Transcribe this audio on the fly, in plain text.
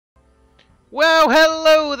Well,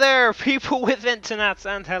 hello there, people with internet,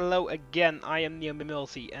 and hello again. I am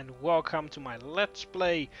TheMBmulti, and welcome to my Let's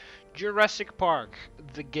Play Jurassic Park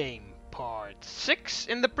The Game Part 6.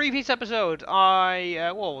 In the previous episode,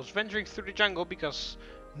 I was venturing through the jungle because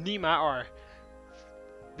Nima, our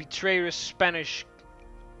betrayerous Spanish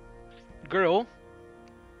girl,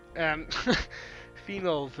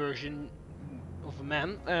 female version of a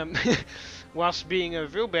man, was being a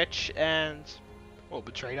real bitch and, well,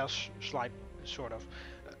 betrayed us, sort of.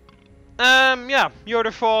 Yeah,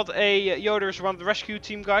 Yoder fought Yoder's one of the rescue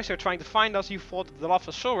team guys. They're trying to find us. He fought the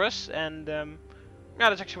Herrerasaurus, and yeah,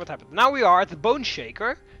 that's actually what happened. Now we are at the Bone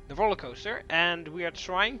Shaker, the roller coaster, and we are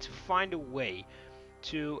trying to find a way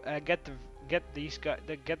to get the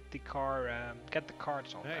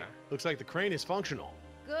cards on there. Looks like the crane is functional.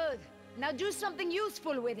 Good. Now do something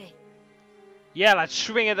useful with it. Yeah, let's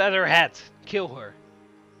swing it at her head. Kill her.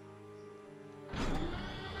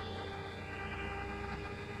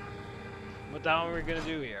 What the hell are we gonna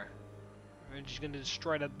do here? We're just gonna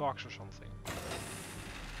destroy that box or something.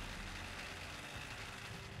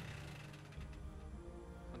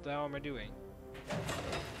 What the hell am I doing?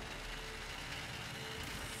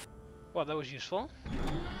 Well, that was useful.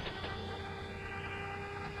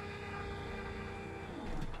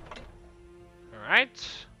 Alright.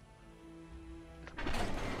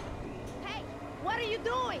 Hey, what are you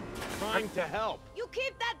doing? Trying to help. You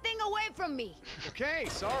keep that thing away from me. Okay,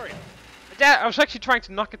 sorry. Yeah, I was actually trying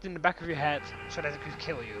to knock it in the back of your head so that it could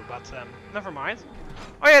kill you, but never mind.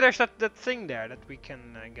 Oh yeah, there's that thing there that we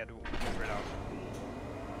can get rid of.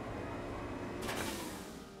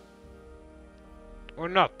 Or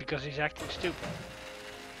not, because he's acting stupid.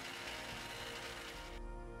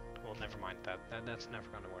 Well, never mind that. That's never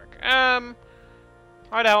gonna work.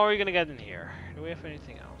 How the hell are we gonna get in here? Do we have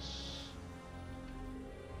anything else?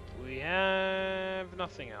 We have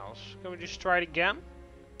nothing else. Can we just try it again?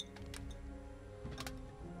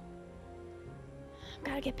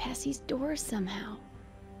 Gotta get past these doors somehow.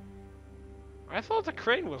 I thought the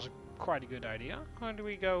crane was quite a good idea. How do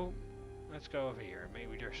we go? Let's go over here.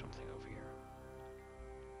 Maybe there's something over here.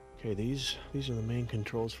 Okay, these are the main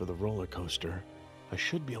controls for the roller coaster. I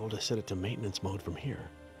should be able to set it to maintenance mode from here.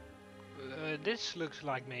 This looks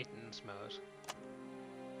like maintenance mode.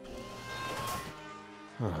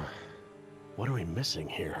 Huh. What are we missing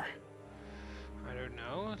here? I don't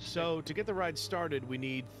know. So, to get the ride started, we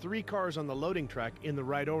need 3 cars on the loading track in the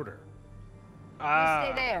right order. You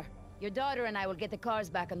stay there. Your daughter and I will get the cars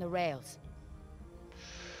back on the rails.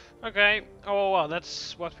 Okay. Oh well,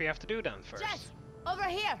 that's what we have to do then first. Jess, over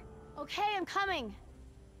here. Okay, I'm coming.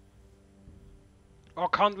 Or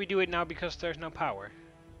can't we do it now because there's no power?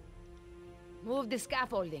 Move the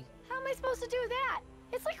scaffolding. How am I supposed to do that?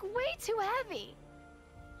 It's like way too heavy.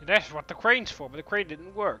 That's what the crane's for, but the crane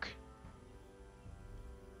didn't work.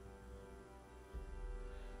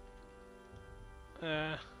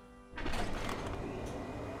 Oh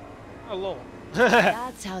lol.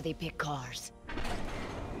 That's how they pick cars.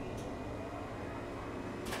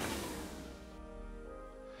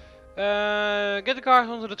 Get the cars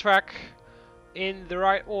onto the track in the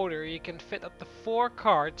right order. You can fit up to 4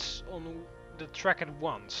 carts on the track at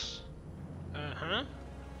once.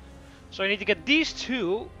 So I need to get these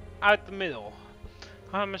 2 out the middle.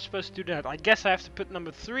 How am I supposed to do that? I guess I have to put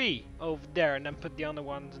number 3 over there and then put the other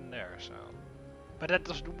ones in there. So, but that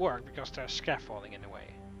doesn't work because there's scaffolding in the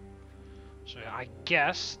way. So I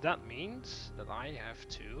guess that means that I have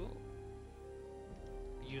to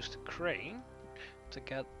use the crane to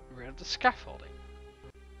get rid of the scaffolding.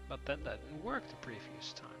 But that didn't work the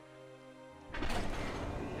previous time.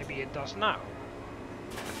 Maybe it does now.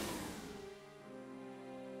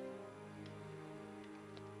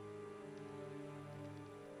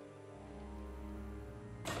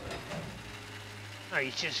 Oh,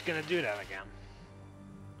 he's just gonna do that again.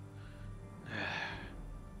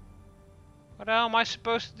 What the hell am I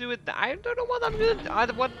supposed to do with that? I don't know what I'm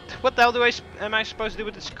gonna. What the hell am I supposed to do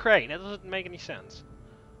with this crane? That doesn't make any sense.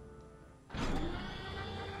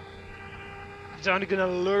 It's only gonna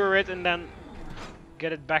lure it and then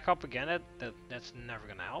get it back up again. That's never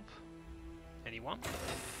gonna help anyone.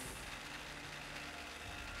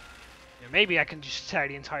 Yeah, maybe I can just tear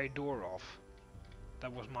the entire door off.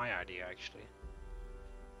 That was my idea actually.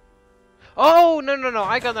 Oh no!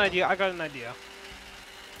 I got an idea.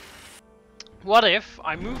 What if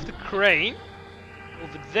I move the crane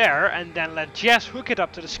over there and then let Jess hook it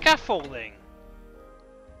up to the scaffolding?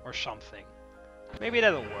 Or something. Maybe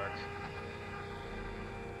that'll work.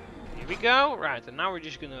 Here we go. Right, and now we're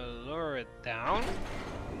just gonna lure it down.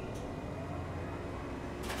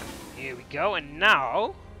 Here we go, and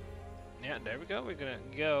now Yeah, there we go. We're gonna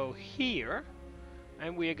go here.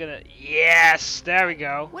 And we're gonna... Yes! There we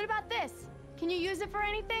go. What about this? Can you use it for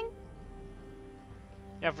anything?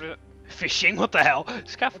 Yeah, for the fishing? What the hell?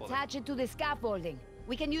 Scaffolding. Attach it to the scaffolding.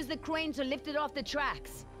 We can use the crane to lift it off the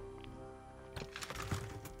tracks.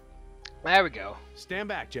 There we go. Stand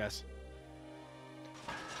back, Jess.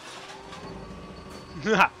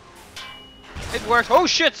 It works. Oh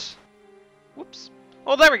shit! Whoops.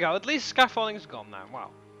 Oh, there we go. At least scaffolding is gone now.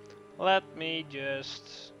 Wow. Let me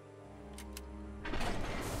just...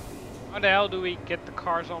 How the hell do we get the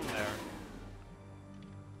cars on there?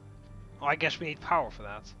 Oh, I guess we need power for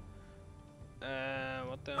that.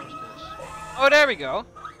 What the hell is this? Oh, there we go.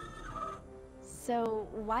 So,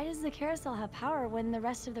 why does the carousel have power when the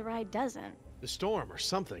rest of the ride doesn't? The storm or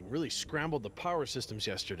something really scrambled the power systems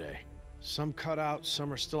yesterday. Some cut out,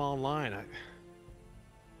 some are still online.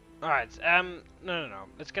 Alright, no.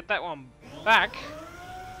 Let's get that one back.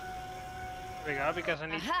 There we go, because I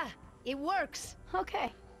need... Aha! It works!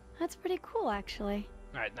 Okay, that's pretty cool, actually.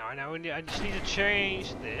 Alright, now I just need to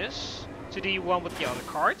change this to the one with the other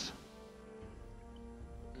cards.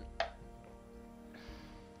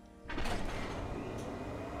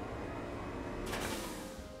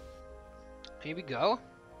 Here we go.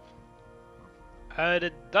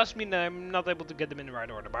 That does mean that I'm not able to get them in the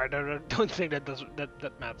right order, but I don't think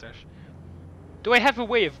that matters. Do I have a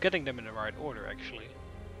way of getting them in the right order, actually?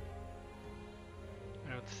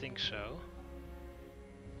 I don't think so.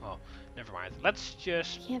 Oh, never mind. Let's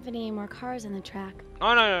just... Can't fit any more cars in the track.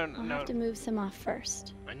 Oh, no. I'll have to move some off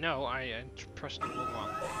first. I know, I pressed the wrong one.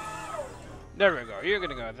 There we go. You're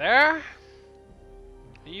gonna go there.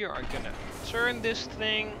 You are gonna turn this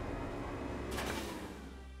thing.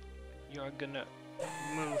 You are gonna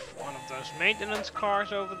move one of those maintenance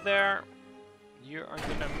cars over there. You are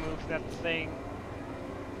gonna move that thing.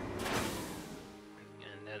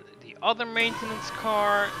 And then the other maintenance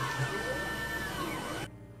car.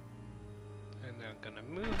 And then gonna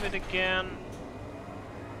move it again.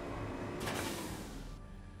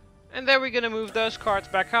 And then we're gonna move those carts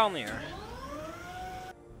back on here.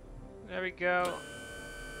 There we go.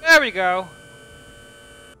 There we go.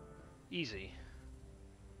 Easy.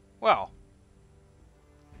 Well.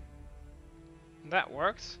 That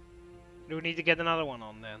worked. Do we need to get another one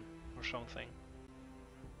on then? Or something?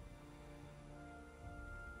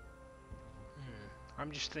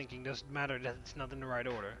 I'm just thinking, does it matter that it's not in the right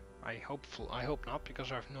order? I hope not,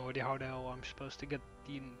 because I have no idea how the hell I'm supposed to get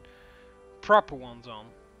the proper ones on.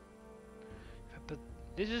 If I put,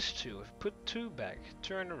 this is 2, if I put 2 back,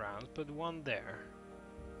 turn around, put 1 there.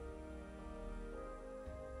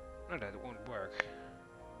 No, that won't work.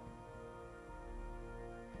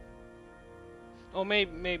 Or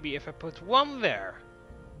maybe if I put 1 there.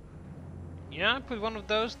 Yeah, I put 1 of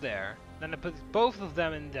those there. Then I put both of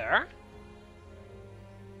them in there.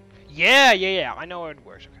 Yeah, I know how it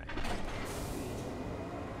works, okay.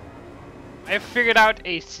 I have figured out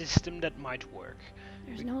a system that might work.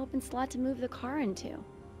 There's no open slot to move the car into.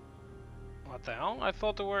 What the hell? I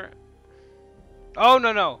thought there were... Oh,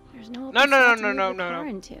 no. There's no open slot to move the car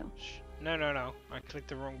into. No. I clicked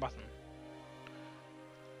the wrong button.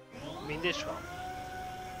 I mean this one.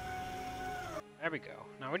 There we go.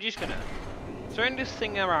 Now we're just gonna turn this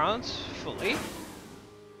thing around fully.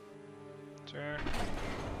 Turn.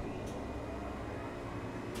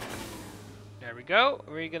 There we go.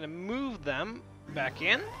 We're gonna move them back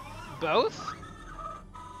in. Both.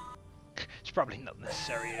 It's probably not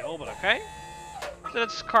necessary at all, but okay. So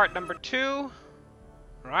that's card number 2.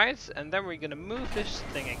 Right, and then we're gonna move this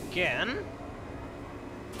thing again.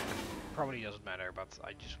 Probably doesn't matter, but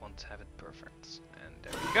I just want to have it perfect. And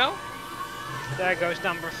there we go. There goes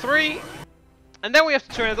number 3. And then we have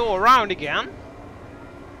to turn it all around again.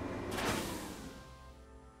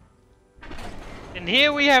 And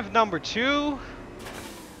here we have number 2.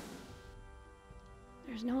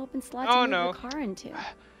 There's no open slot to move the car into.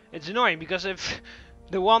 It's annoying because if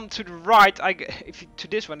the one to the right, to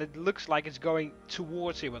this one, it looks like it's going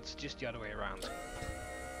towards here, but it's just the other way around.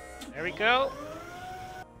 There we go.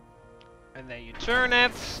 And then you turn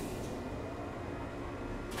it.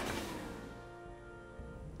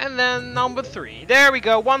 And then number 3. There we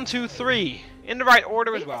go. 1, 2, 3. In the right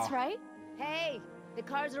order as well. That's right. Hey, the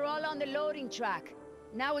cars are all on the loading track.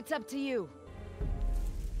 Now it's up to you.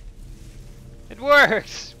 It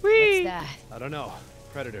works. Whee! What's that? I don't know.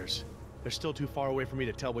 Predators. They're still too far away for me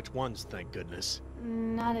to tell which ones, thank goodness.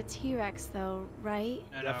 Not a T-Rex though, right?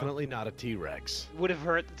 No. Definitely not a T-Rex. Would have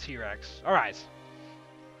hurt the T-Rex. Alright.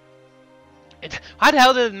 How the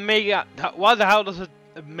hell did it make... Why the hell does it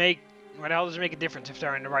make a difference if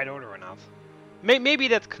they're in the right order or not? Maybe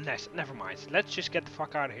that connects. Never mind. Let's just get the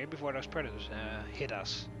fuck out of here before those predators hit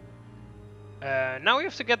us. Now we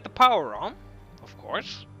have to get the power on, of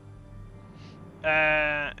course.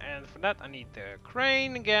 And for that I need the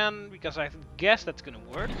crane again, because I guess that's gonna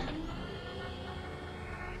work.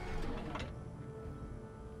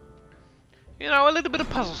 You know, a little bit of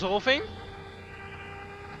puzzle solving.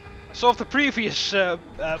 I solved the previous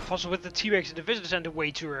puzzle with the T-Rex in the visitor center way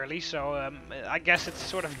too early, so I guess it's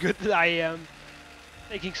sort of good that I am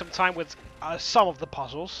taking some time with some of the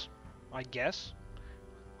puzzles, I guess.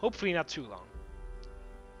 Hopefully not too long.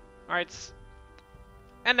 Alright,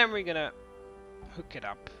 and then we're gonna hook it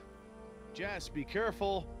up. Jess, be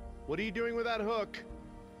careful. What are you doing with that hook?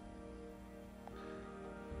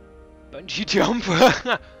 Bungee jump.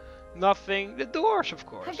 Nothing. The doors, of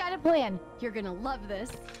course. I've got a plan. You're gonna love this.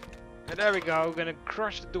 And there we go. We're gonna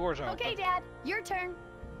crush the doors open. Okay, Dad, your turn.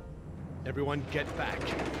 Everyone get back.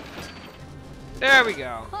 There we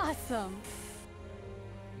go. Awesome.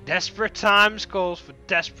 Desperate times calls for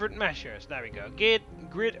desperate measures. There we go.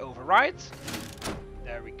 Grid override.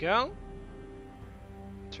 There we go.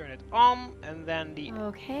 Turn it on, and then the...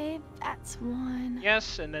 Okay, that's one.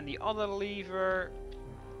 Yes, and then the other lever.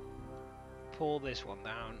 Pull this one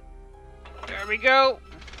down. There we go.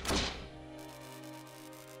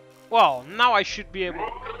 Well, now I should be able...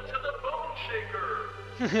 Welcome to the Bone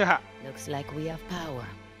Shaker! Looks like we have power.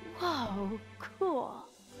 Whoa, cool.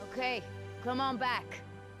 Okay, come on back.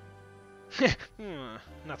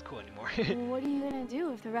 Not cool anymore. What are you gonna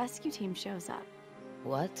do if the rescue team shows up?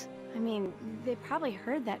 What? I mean, they probably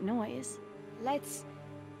heard that noise. Let's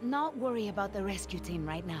not worry about the rescue team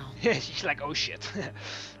right now. She's like, oh shit.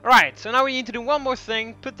 Right, so now we need to do one more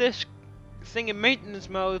thing. Put this thing in maintenance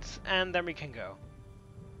mode, and then we can go.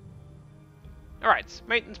 Alright,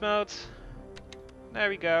 maintenance mode. There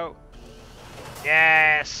we go.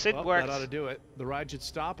 Yes, it Well, worked. that ought to do it. The ride should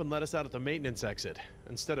stop and let us out at the maintenance exit,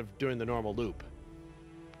 instead of doing the normal loop.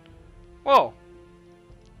 Whoa.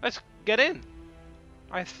 Let's get in.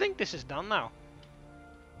 I think this is done now.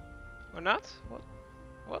 Or not? What?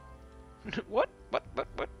 What? What?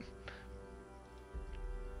 What?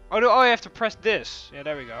 Oh, no, I have to press this. Yeah,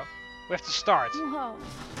 there we go. We have to start. Whoa.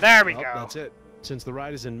 There we Well, go. that's it. Since the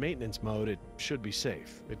ride is in maintenance mode, it should be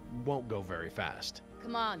safe. It won't go very fast.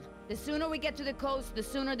 Come on. The sooner we get to the coast, the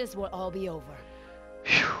sooner this will all be over.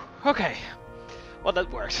 Phew. Okay. Well,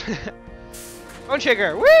 that works. Bone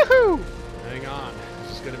shaker. Woohoo! Hang on.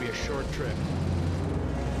 This is going to be a short trip.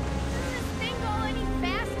 Doesn't this thing go any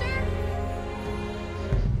faster?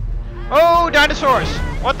 Oh, dinosaurs!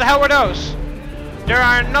 What the hell were those? They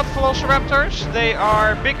are not velociraptors. They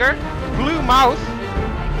are bigger. Blue mouth.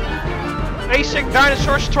 Basic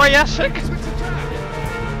dinosaurs, Triassic.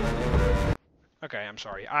 Okay, I'm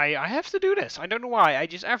sorry. I have to do this. I don't know why. I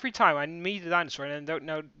just every time I meet a dinosaur and I don't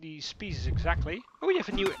know the species exactly. Oh, we have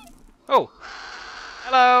a new. Oh,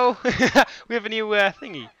 hello. We have a new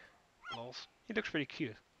thingy. Lols. He looks pretty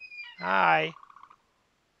cute. Hi.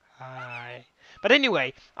 Hi. But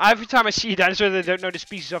anyway, every time I see a dinosaur that I don't know the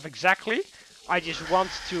species of exactly, I just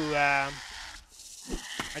want to.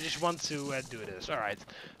 Do this. Alright.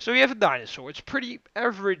 So we have a dinosaur. It's pretty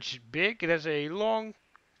average big. It has a long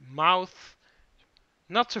mouth.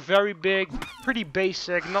 Not so very big. Pretty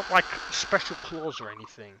basic. Not like special claws or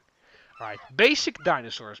anything. Alright. Basic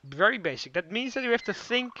dinosaurs. Very basic. That means that you have to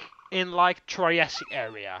think in like Triassic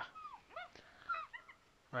area.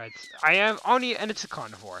 Right. I am only... And it's a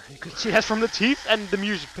carnivore. You can see that from the teeth and the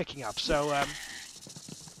music picking up. So,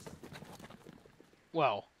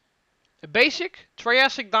 well... A basic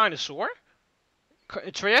Triassic dinosaur,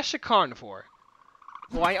 a Triassic carnivore.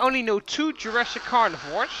 Well, I only know two Jurassic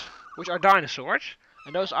carnivores, which are dinosaurs,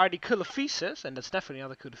 and those are the Culeophysis, and that's definitely not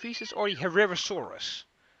the Culeophysis, or the Herrerasaurus.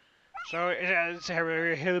 So it's a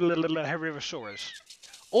Herrerasaurus.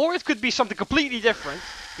 Or it could be something completely different,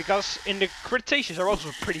 because in the Cretaceous are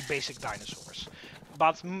also pretty basic dinosaurs.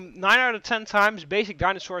 But 9 out of 10 times, basic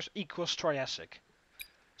dinosaurs equals Triassic.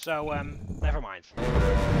 So, never mind.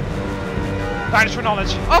 Dinosaur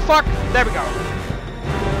knowledge. Oh fuck! There we go.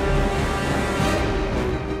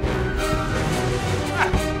 Ah,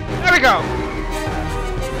 there we go.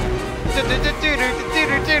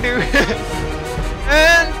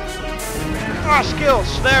 And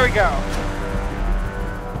skills. There we go.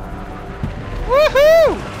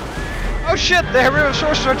 Woohoo! Oh shit! The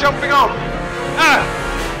Herrerasaurus are jumping on. Ah!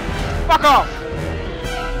 Fuck off!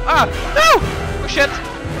 Ah! No! Oh shit!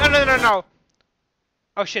 No!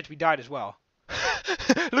 Oh shit! We died as well.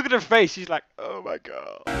 Look at her face, she's like, oh my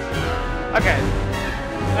god. Okay.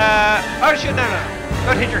 Oh shit, no.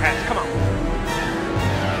 Don't hit your head, come on.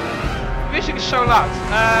 The music is so loud.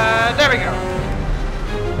 There we go.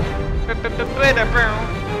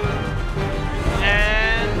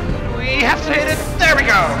 And we have to hit it. There we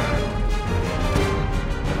go.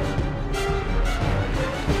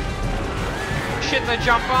 Shit, they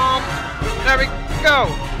jump on. There we go.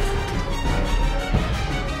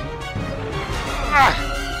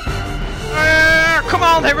 Come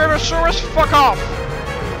on, Herrerasaurus, fuck off.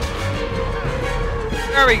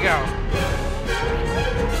 There we go.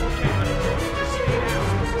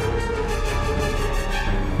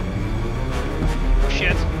 Oh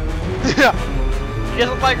shit. He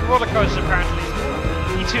doesn't like rollercoasters apparently.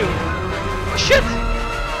 Me too. Oh shit!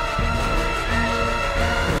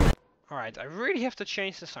 Alright, I really have to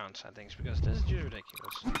change the sound settings because this is just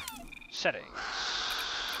ridiculous. Settings.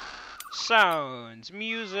 Sounds.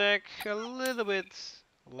 Music. A little bit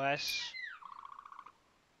less.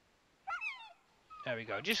 There we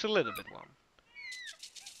go. Just a little bit one.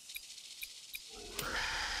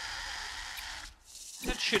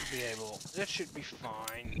 That should be able. That should be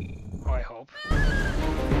fine. Oh, I hope.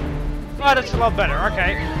 Oh, that's a lot better.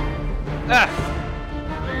 Okay. Ah.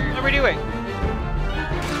 What are we doing?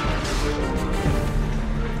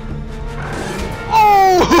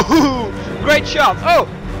 Oh! Great shot. Oh!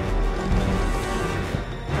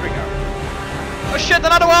 There we go. Oh shit!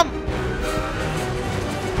 Another one.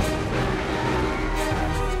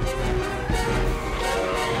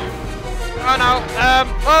 Oh no.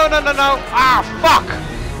 Oh no no no. Ah fuck.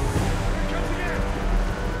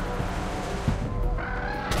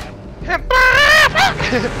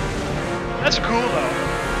 That's cool though.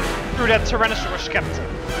 Through that Tyrannosaurus skeleton.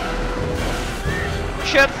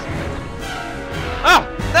 Shit. Oh!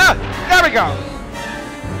 No! There we go!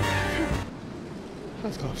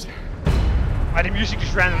 Let's go upstairs. Why, the music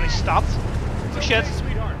just randomly stopped? Oh shit.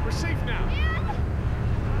 Sweetheart, we're safe now.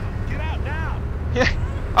 Get out now.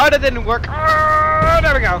 Oh, that didn't work. Oh,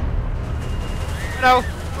 there we go. No.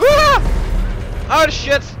 Oh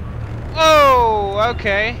shit. Oh,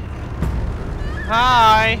 okay.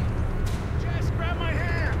 Hi. Just grab my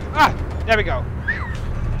hand. Ah, there we go.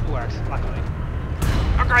 Worked, luckily.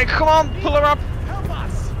 Okay, come on, pull her up. Help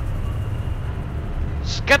us.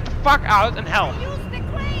 Just get the fuck out and help. Use the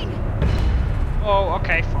crane. Oh,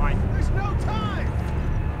 okay, fine. There's no time.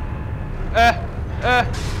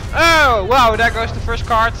 Oh, wow, there goes the first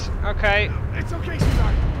card. Okay. It's okay,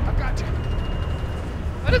 sweetheart. I've got you.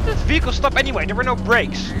 Why did this vehicle stop anyway? There were no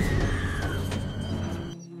brakes.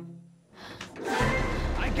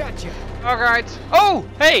 I got you. Alright. Oh,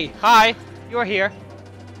 hey, hi. You're here.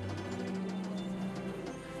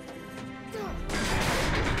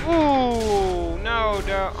 Ooh, no,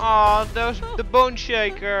 the bone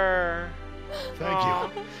shaker.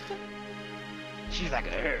 Thank you. She's like,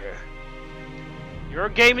 ugh. Your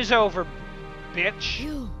game is over, bitch.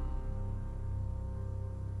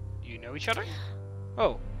 You know each other?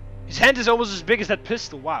 Oh, his hand is almost as big as that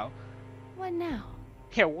pistol. Wow. What now?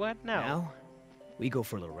 Yeah, what now? Now, we go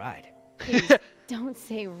for a little ride. Please, don't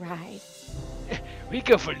say ride. We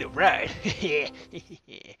go for the ride.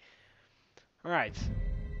 Alright.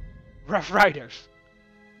 Rough Riders.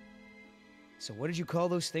 So what did you call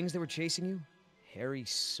those things that were chasing you?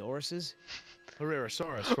 Herrerasauruses?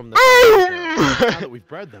 Herrerasaurus from the Now that we've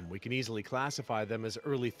bred them, we can easily classify them as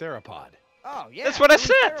early theropod. Oh, yeah. That's what I early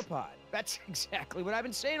said. theropod. That's exactly what I've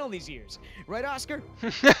been saying all these years. Right, Oscar?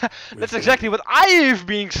 That's exactly what I've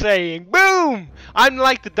been saying. Boom! I'm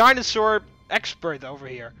like the dinosaur expert over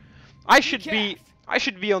here. I should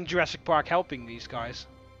be on Jurassic Park helping these guys.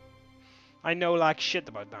 I know like shit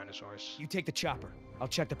about dinosaurs. You take the chopper. I'll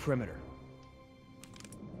check the perimeter.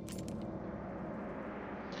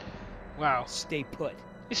 Wow. Stay put.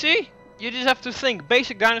 You see? You just have to think.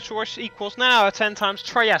 Basic dinosaurs equals now 10 times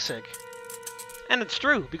Triassic. And it's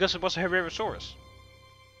true, because it was a Herrerasaurus.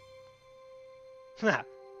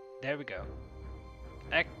 There we go.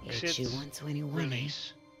 Exit. HU 121.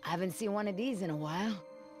 Release. I haven't seen one of these in a while.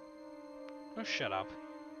 Oh, shut up.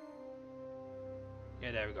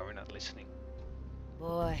 Yeah, there we go. We're not listening.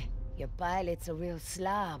 Boy, your pilot's a real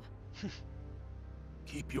slob.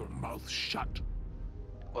 Keep your mouth shut.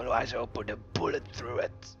 Otherwise, I'll put a bullet through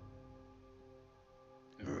it.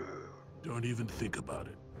 Don't even think about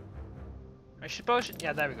it. I suppose.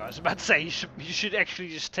 Yeah, there we go. I was about to say you should actually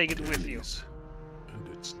just take it with you. And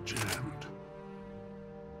it's jammed.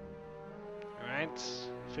 All right.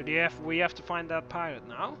 So we have to find that pilot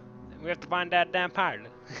now. We have to find that damn pilot.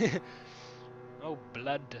 Oh,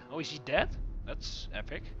 blood. Oh, is he dead? That's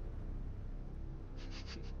epic.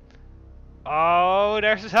 Oh,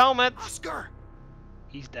 there's his helmet. Oscar!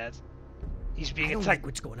 He's dead. He's being I don't attacked. like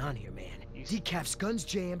what's going on here, man. Decaf's gun's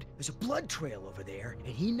jammed, there's a blood trail over there,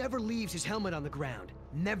 and he never leaves his helmet on the ground.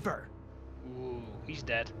 Never. Ooh, he's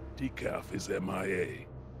dead. Decaf is MIA.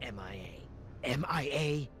 MIA.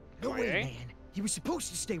 MIA? No way, MIA? man. He was supposed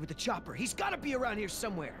to stay with the chopper. He's gotta be around here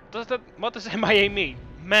somewhere. What does MIA mean?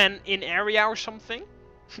 Man in area or something?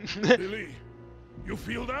 Billy, you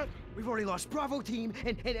feel that? We've already lost Bravo team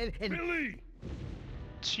and... Billy!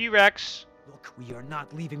 T-Rex. Look, we are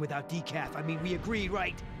not leaving without decaf. I mean, we agreed,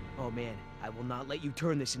 right? Oh man, I will not let you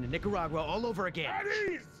turn this into Nicaragua all over again. At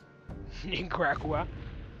ease! Nicaragua.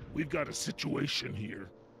 We've got a situation here.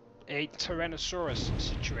 A Tyrannosaurus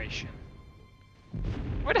situation.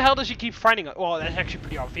 Where the hell does he keep finding it? Well, that's actually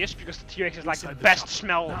pretty obvious because the T-Rex is like the best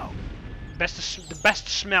smell, the best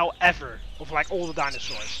smell ever of like all the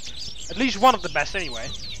dinosaurs. At least one of the best anyway.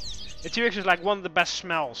 The T-Rex is like one of the best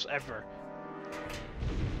smells ever.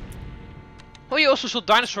 Oh, you also saw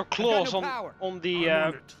dinosaur claws on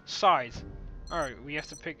the side. Alright, we have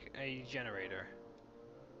to pick a generator.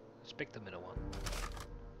 Let's pick the middle one.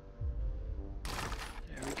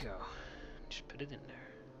 There we go. Just put it in there.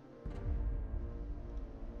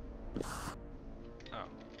 Oh.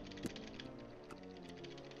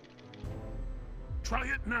 Try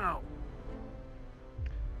it now.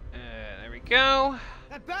 There we go.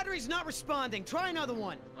 That battery's not responding. Try another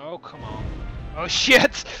one. Oh, come on. Oh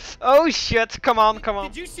shit! Oh shit! Come on, come on.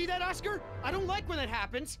 Did you see that, Oscar? I don't like when that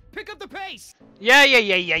happens. Pick up the pace.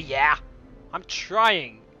 Yeah. I'm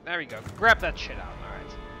trying. There we go. Grab that shit out.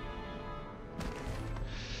 Alright.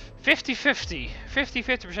 50-50.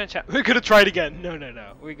 50% chance. We're gonna try it again. No.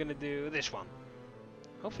 We're gonna do this one.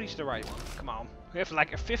 Hopefully it's the right one. Come on. We have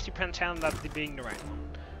like a 50% chance of that being the right one.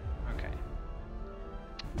 Okay.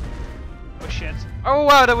 Oh shit. Oh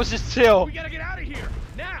wow, that was his tail. We gotta get out of here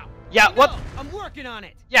now. Yeah, what? I'm working on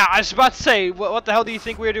it. Yeah, I was about to say, what the hell do you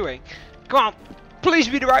think we're doing? Come on, please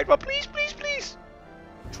be the right one, please.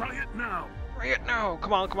 Try it now. Try it now.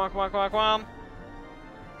 Come on.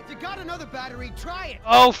 If you got another battery, try it.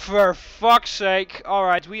 Oh, for fuck's sake.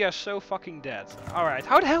 Alright, we are so fucking dead. Alright,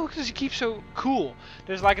 how the hell does he keep so cool?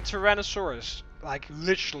 There's like a Tyrannosaurus, like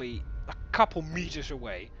literally a couple meters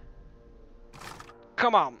away.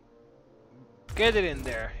 Come on. Get it in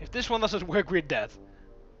there. If this one doesn't work, we're dead.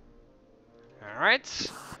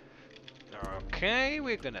 Alright. Okay,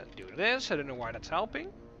 we're gonna do this. I don't know why that's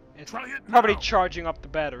helping. It's probably charging up the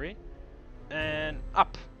battery. And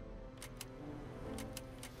up.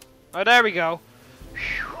 Oh, there we go.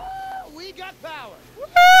 We got power.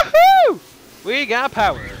 Woohoo! We got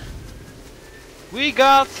power. We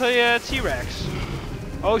got T-Rex.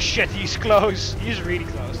 Oh shit, he's close. He's really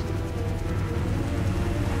close.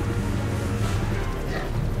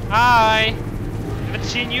 Hi. Haven't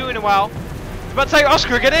seen you in a while. But say,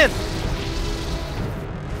 Oscar, get in!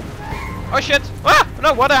 Oh shit! Ah!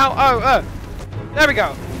 No, what the hell? Oh, there we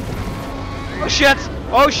go. Oh shit!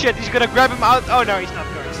 Oh shit! He's gonna grab him out. Oh no, he's not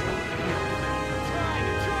going.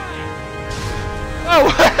 Oh!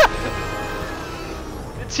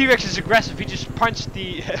 The T-Rex is aggressive. He just punched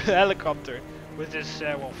the helicopter with his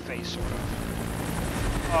well, face sort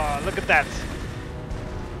of. Oh, look at that!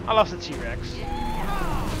 I love the T-Rex.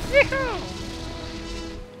 Yahoo!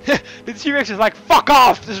 The T-Rex is like, fuck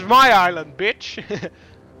off! This is my island, bitch!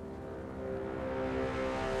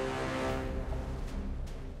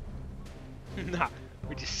 Nah,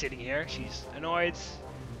 we're just sitting here. She's annoyed.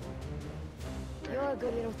 You're a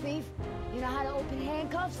good little thief. You know how to open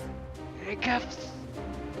handcuffs? Handcuffs?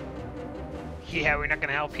 Yeah, we're not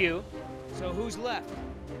gonna help you. So who's left?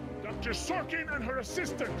 Dr. Sorkin and her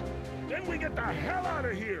assistant. Then we get the hell out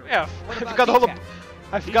of here. Yeah, What I about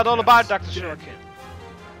forgot all about Dr. Dead. Sorkin.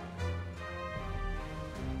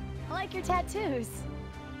 I like your tattoos.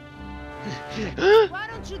 Why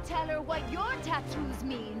don't you tell her what your tattoos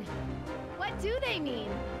mean? What do they mean?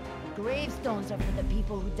 Gravestones are for the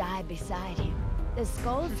people who died beside him. The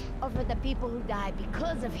skulls are for the people who died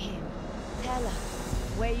because of him. Tell her,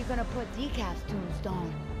 where you gonna put Decaf's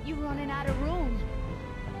tombstone? You running out of room.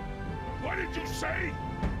 What did you say?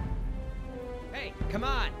 Hey, come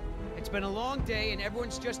on. It's been a long day and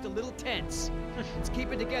everyone's just a little tense. Let's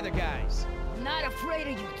keep it together, guys. I'm not afraid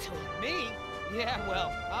of you two. Me? Yeah,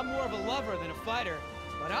 well, I'm more of a lover than a fighter.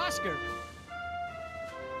 But Oscar...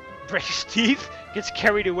 Breaks teeth, gets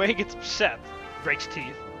carried away, gets upset. Breaks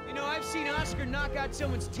teeth. You know, I've seen Oscar knock out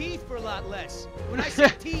someone's teeth for a lot less. When I say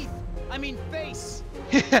teeth, I mean face.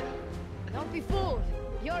 Don't be fooled.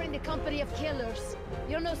 You're in the company of killers.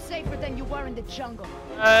 You're no safer than you were in the jungle.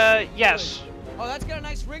 Yes. Oh, that's got a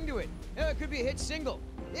nice ring to it. Yeah, it could be a hit single.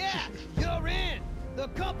 Yeah, you're in the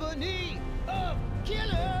company of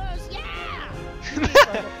killers. Yeah! For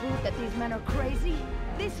the proof that these men are crazy,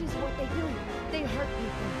 this is what they do. They hurt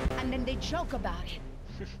people, and then they joke about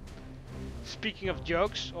it. Speaking of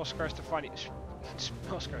jokes, Oscar's the funny.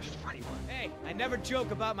 Oscar's the funny one. Hey, I never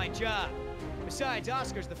joke about my job. Besides,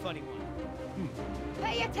 Oscar's the funny one.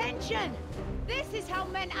 Pay attention! This is how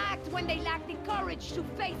men act when they lack the courage to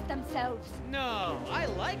face themselves. No, I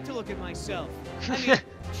like to look at myself. I mean,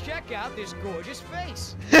 check out this gorgeous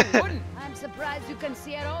face. Who wouldn't? I'm surprised you can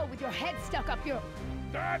see at all with your head stuck up your...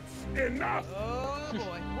 That's enough! Oh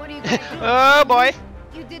boy. What are you gonna do? Oh boy!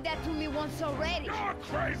 You did that to me once already. You're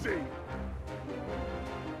crazy!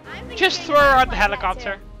 I'm Just throw her on the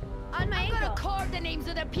helicopter. On my I'm gonna ankle. carve the names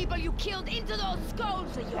of the people you killed into those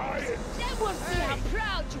skulls of yours. Ryan. Then we'll see how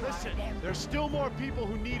proud you are Listen, of them. there's still more people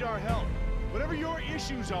who need our help. Whatever your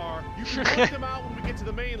issues are, you can work them out when we get to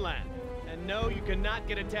the mainland. And no, you cannot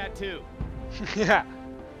get a tattoo. Yeah.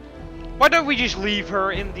 Why don't we just leave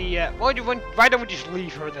her in the? Why don't we just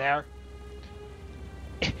leave her there?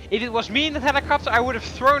 If it was me in the helicopter, I would have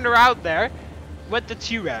thrown her out there with the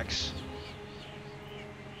T-Rex.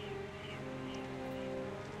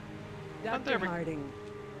 Dr. Harding.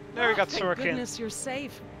 There we got Thank Sorkin. goodness you're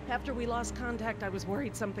safe. After we lost contact, I was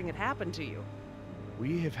worried something had happened to you.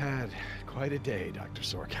 We have had quite a day, Dr.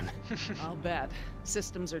 Sorkin. I'll bet.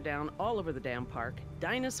 Systems are down all over the damn park.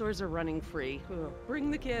 Dinosaurs are running free. Ugh,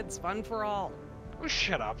 bring the kids, fun for all. Oh,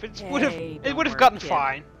 shut up! It Hey, would have don't worry, gotten kid.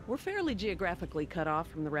 fine. We're fairly geographically cut off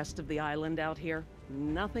from the rest of the island out here.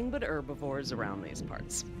 Nothing but herbivores around these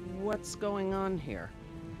parts. What's going on here?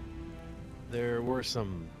 There were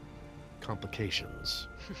some complications.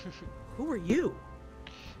 Who are you?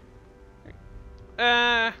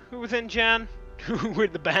 Who was in Jan?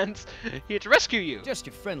 With the bands? Here to rescue you. Just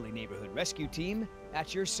your friendly neighborhood rescue team.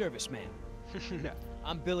 At your service, man. No.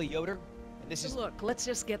 I'm Billy Yoder, and this is... Look, let's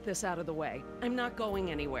just get this out of the way. I'm not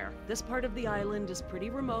going anywhere. This part of the island is pretty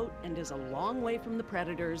remote and is a long way from the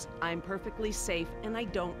predators. I'm perfectly safe and I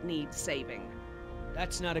don't need saving.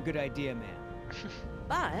 That's not a good idea, man.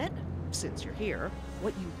 But, since you're here,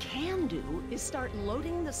 what you can do is start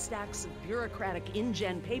loading the stacks of bureaucratic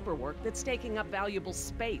InGen paperwork that's taking up valuable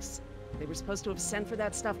space. They were supposed to have sent for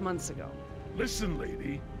that stuff months ago. Listen,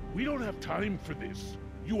 lady, we don't have time for this.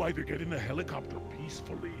 You either get in the helicopter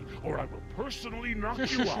peacefully, or I will personally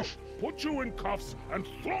knock you out, put you in cuffs, and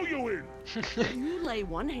throw you in! You lay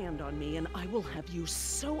one hand on me and I will have you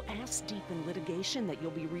so ass-deep in litigation that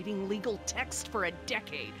you'll be reading legal text for a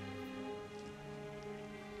decade.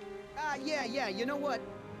 Yeah, you know what?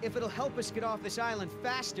 If it'll help us get off this island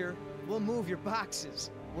faster, we'll move your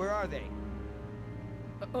boxes. Where are they?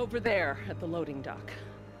 Over there, at the loading dock.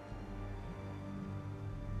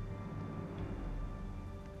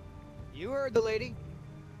 You heard the lady.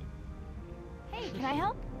 Hey, can I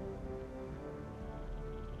help?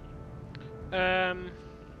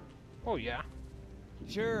 Oh yeah.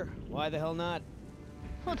 Sure, why the hell not?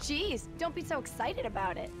 Well, geez, don't be so excited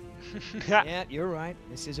about it. Yeah, you're right.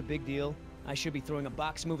 This is a big deal. I should be throwing a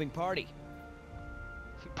box-moving party.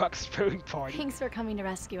 Buck's throwing party. Thanks for coming to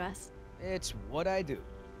rescue us. It's what I do.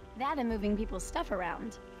 That and moving people's stuff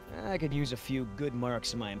around. I could use a few good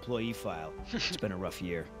marks in my employee file. It's been a rough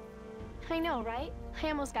year. I know, right? I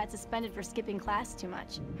almost got suspended for skipping class too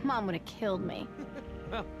much. Mom would have killed me.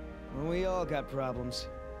 Well, we all got problems.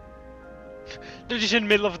 They're just in the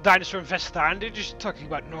middle of a dinosaur infested island. They're just talking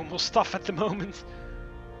about normal stuff at the moment.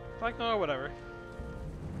 Like, oh, whatever.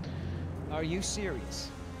 Are you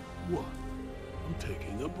serious? What? I'm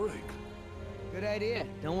taking a break. Good idea.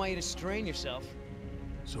 Don't want you to strain yourself.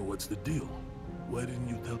 So what's the deal? Why didn't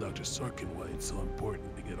you tell Dr. Sorkin why it's so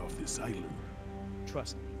important to get off this island?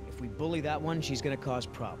 Trust me, if we bully that one, she's gonna cause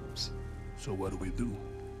problems. So what do we do?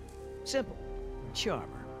 Simple. Charm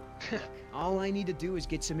her. All I need to do is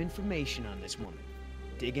get some information on this woman.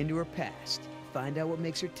 Dig into her past. Find out what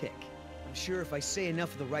makes her tick. I'm sure if I say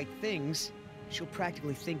enough of the right things, she'll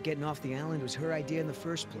practically think getting off the island was her idea in the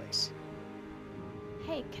first place.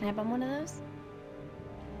 Hey, can I bum one of those?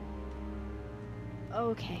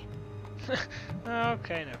 Okay.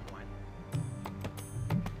 Okay, never mind.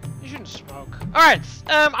 You shouldn't smoke. Alright,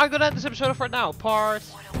 I'm gonna end this episode off right now. Part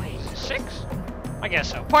 6? I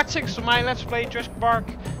guess so. Part 6 of my Let's Play Jurassic Park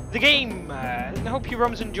The Game. And I hope you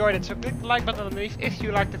Romans enjoyed it. So click the like button underneath if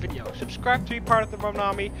you liked the video. Subscribe to be part of the Roman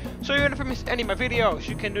army so you never miss any of my videos.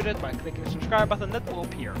 You can do that by clicking the subscribe button that will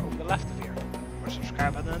appear over the left of here. Or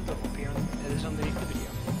subscribe button that will appear that is underneath the video.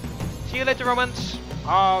 See you later, Romans.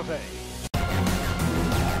 Ave.